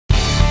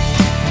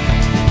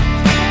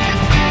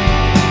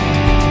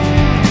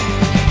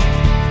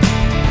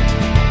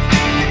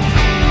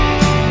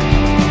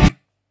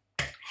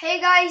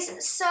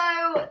guys, so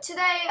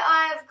today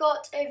I've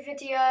got a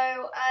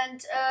video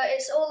and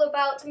it's all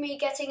about me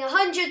getting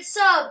 100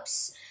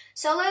 subs.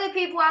 So a lot of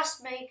people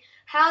asked me,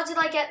 how did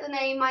I get the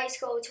name Mighty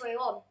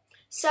Squirrel21?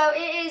 So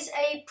it is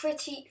a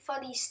pretty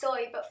funny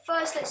story, but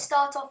first let's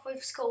start off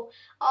with school.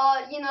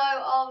 I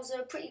was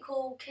a pretty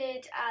cool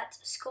kid at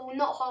school,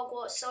 not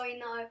Hogwarts, sorry,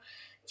 no.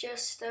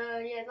 Just,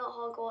 not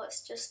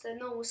Hogwarts, just a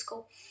normal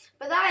school.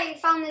 But I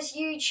found this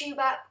YouTube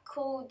app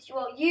called,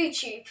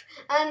 YouTube,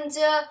 and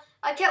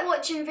I kept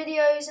watching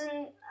videos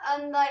and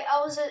like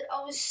I was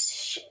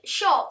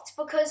shocked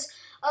because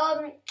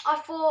I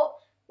thought,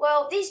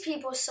 well, these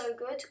people are so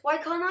good, why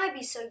can't I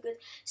be so good?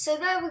 So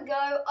there we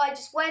go, I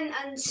just went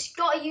and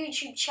got a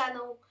YouTube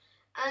channel,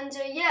 and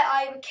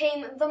I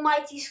became the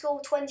Mighty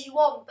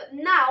Squirrel21, but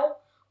now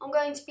I'm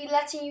going to be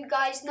letting you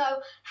guys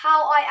know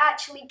how I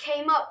actually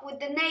came up with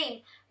the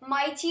name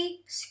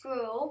Mighty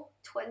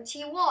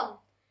Squirrel21.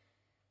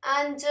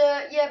 And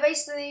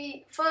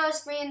basically,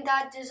 first me and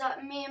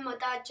my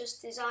dad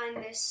just designed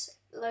this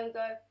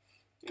logo,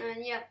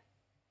 and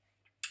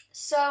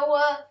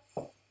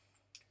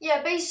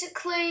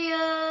basically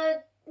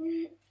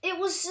it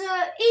was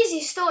an easy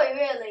story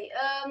really.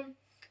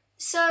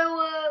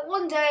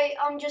 One day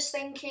I'm just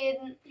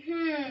thinking,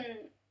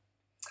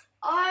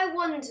 I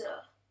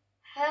wonder.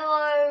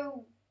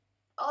 Hello,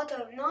 I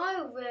don't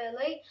know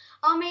really.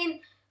 I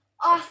mean,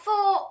 I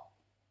thought,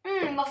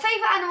 my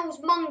favourite animal is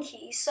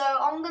monkey, so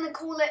I'm going to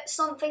call it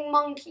something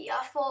monkey.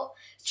 I thought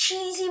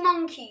cheesy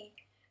monkey,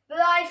 but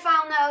I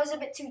found that was a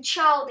bit too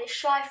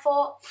childish, so I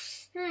thought,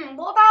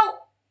 what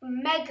about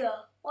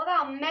mega? What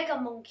about mega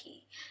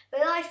monkey?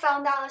 But then I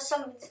found out it has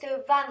something to do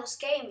with Vanos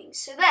Gaming,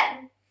 so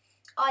then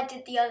I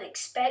did the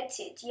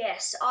unexpected.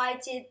 Yes, I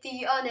did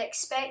the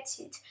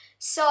unexpected.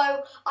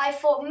 So I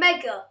thought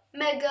mega,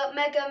 they're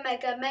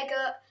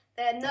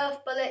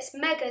Nerf bullets,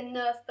 mega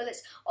Nerf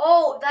bullets.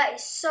 Oh, that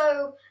is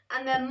so,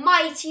 and then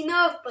mighty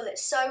Nerf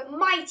bullets. So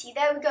mighty,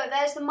 there we go,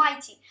 there's the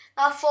mighty.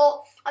 And I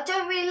thought, I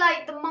don't really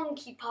like the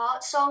monkey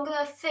part, so I'm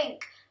going to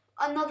think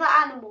another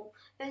animal.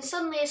 Then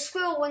suddenly a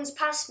squirrel runs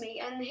past me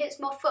and hits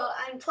my foot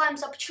and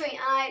climbs up a tree,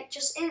 and I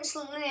just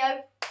instantly,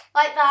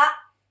 like that,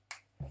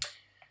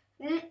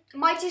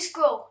 Mighty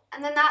Squirrel.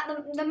 And then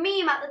the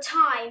meme at the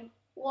time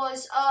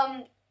was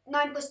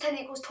 9 plus 10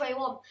 equals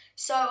 21.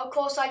 So of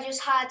course I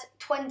just had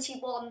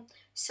 21.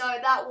 So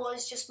that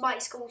was just Mighty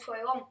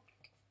Squirrel21.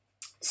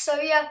 So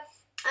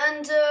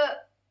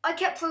I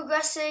kept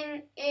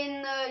progressing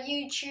in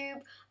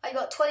YouTube. I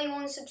got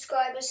 21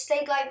 subscribers,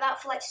 stayed like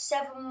that for like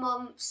 7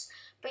 months.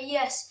 But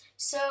yes,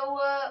 so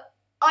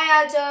I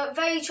had a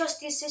very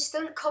trusty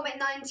assistant,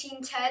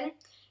 Comet1910.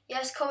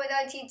 Yes,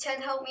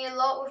 Comet1910 helped me a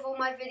lot with all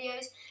my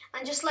videos.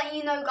 And just letting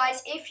you know,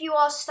 guys, if you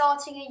are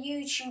starting a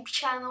YouTube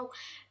channel,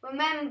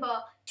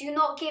 remember, do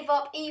not give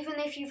up, even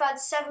if you've had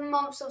 7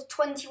 months of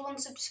 21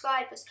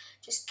 subscribers.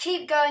 Just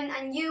keep going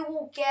and you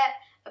will get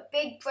a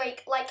big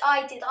break like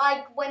I did.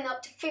 I went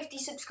up to 50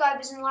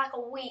 subscribers in like a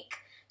week.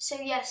 So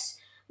yes,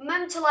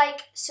 remember to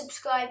like,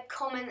 subscribe,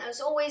 comment as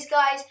always,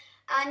 guys.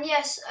 And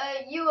yes,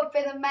 you have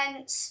been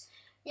immense.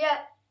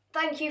 Yeah,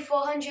 thank you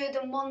for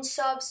 101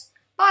 subs.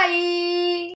 Bye!